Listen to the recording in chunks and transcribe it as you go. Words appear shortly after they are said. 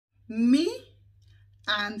me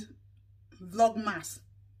and Vlogmas.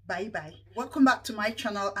 Bye bye. Welcome back to my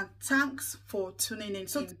channel and thanks for tuning in.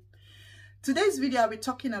 So today's video I'll be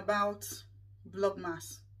talking about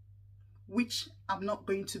Vlogmas, which I'm not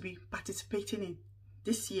going to be participating in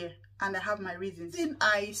this year, and I have my reasons. Since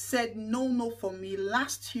I said no for me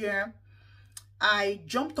last year, I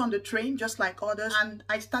jumped on the train just like others, and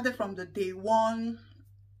I started from the day one,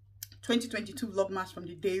 2022 Vlogmas, from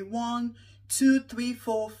the day 1, 2, 3,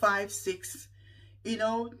 4, 5, 6, you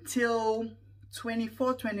know, till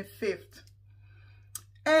 24th, 25th.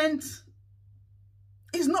 And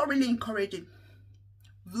it's not really encouraging.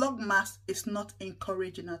 Vlogmas is not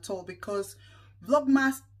encouraging at all, because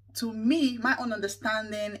Vlogmas, to me, my own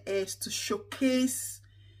understanding, is to showcase,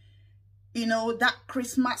 you know, that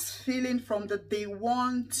Christmas feeling from the day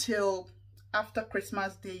 1 till after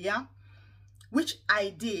Christmas Day, yeah, which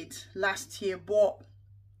I did last year. But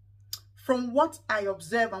from what I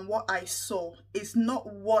observed and what I saw, is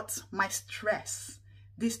not what my stress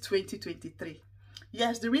this 2023.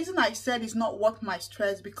 Yes, the reason I said it's not what my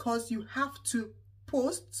stress, because you have to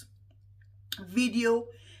post video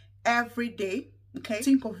every day. Okay,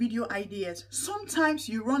 think of video ideas. Sometimes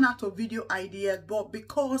you run out of video ideas, but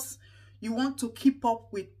because you want to keep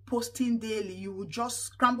up with posting daily, you will just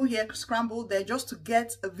scramble here, scramble there, just to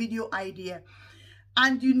get a video idea.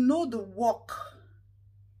 And you know the work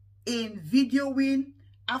in videoing.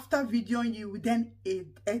 After videoing, you will then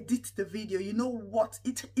edit the video. You know what,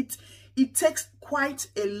 it takes quite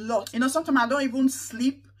a lot. You know, sometimes I don't even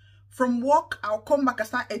sleep. From work, I'll come back and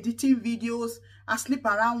start editing videos. I sleep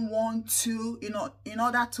around 1, 2, you know, in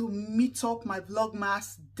order to meet up my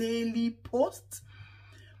Vlogmas daily posts.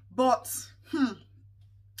 But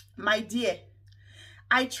my dear,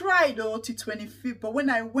 I tried though till 25th, but when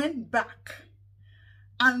I went back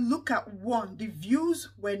and look at 1, the views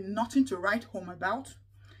were nothing to write home about.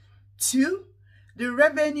 2, the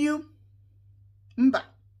revenue,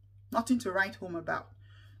 nothing to write home about.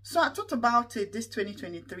 So I thought about it this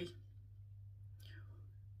 2023.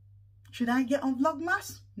 Should I get on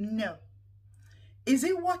Vlogmas? No. Is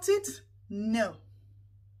it worth it? No.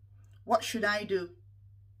 What should I do?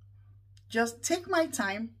 Just take my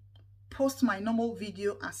time, post my normal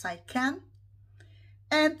video as I can,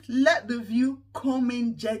 and let the view come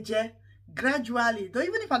in jeje, gradually. Though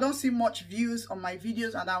even if I don't see much views on my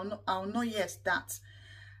videos, and I'll know yes, that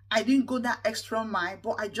I didn't go that extra mile,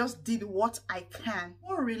 but I just did what I can.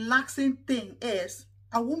 One relaxing thing is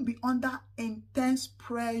I won't be under intense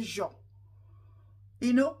pressure,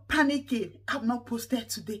 you know, panicking. I've not posted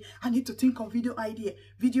today, I need to think of video idea,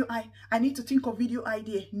 I need to think of video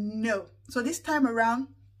idea. No. So this time around,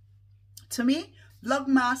 to me,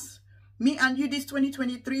 Vlogmas, me and you this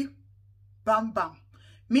 2023, bam bam.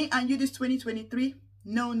 Me and you this 2023,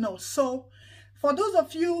 no. So for those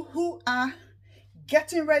of you who are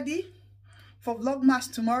getting ready for Vlogmas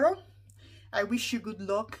tomorrow, I wish you good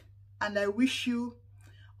luck, and I wish you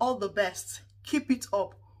all the best. Keep it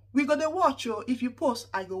up. We gonna watch, oh. If you post,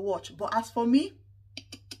 I go watch. But as for me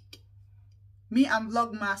and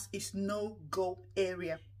Vlogmas is no go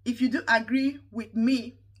area. If you do agree with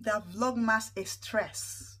me that Vlogmas is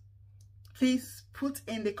stress, please put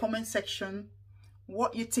in the comment section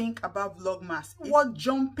what you think about Vlogmas. What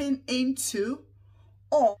jumping into,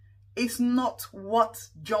 or it's not what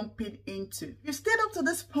jumping into. If you stayed up to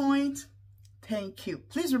this point, thank you.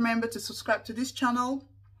 Please remember to subscribe to this channel,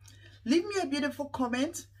 leave me a beautiful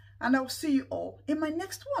comment, and I'll see you all in my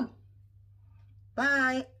next one.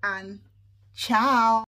 Bye and ciao.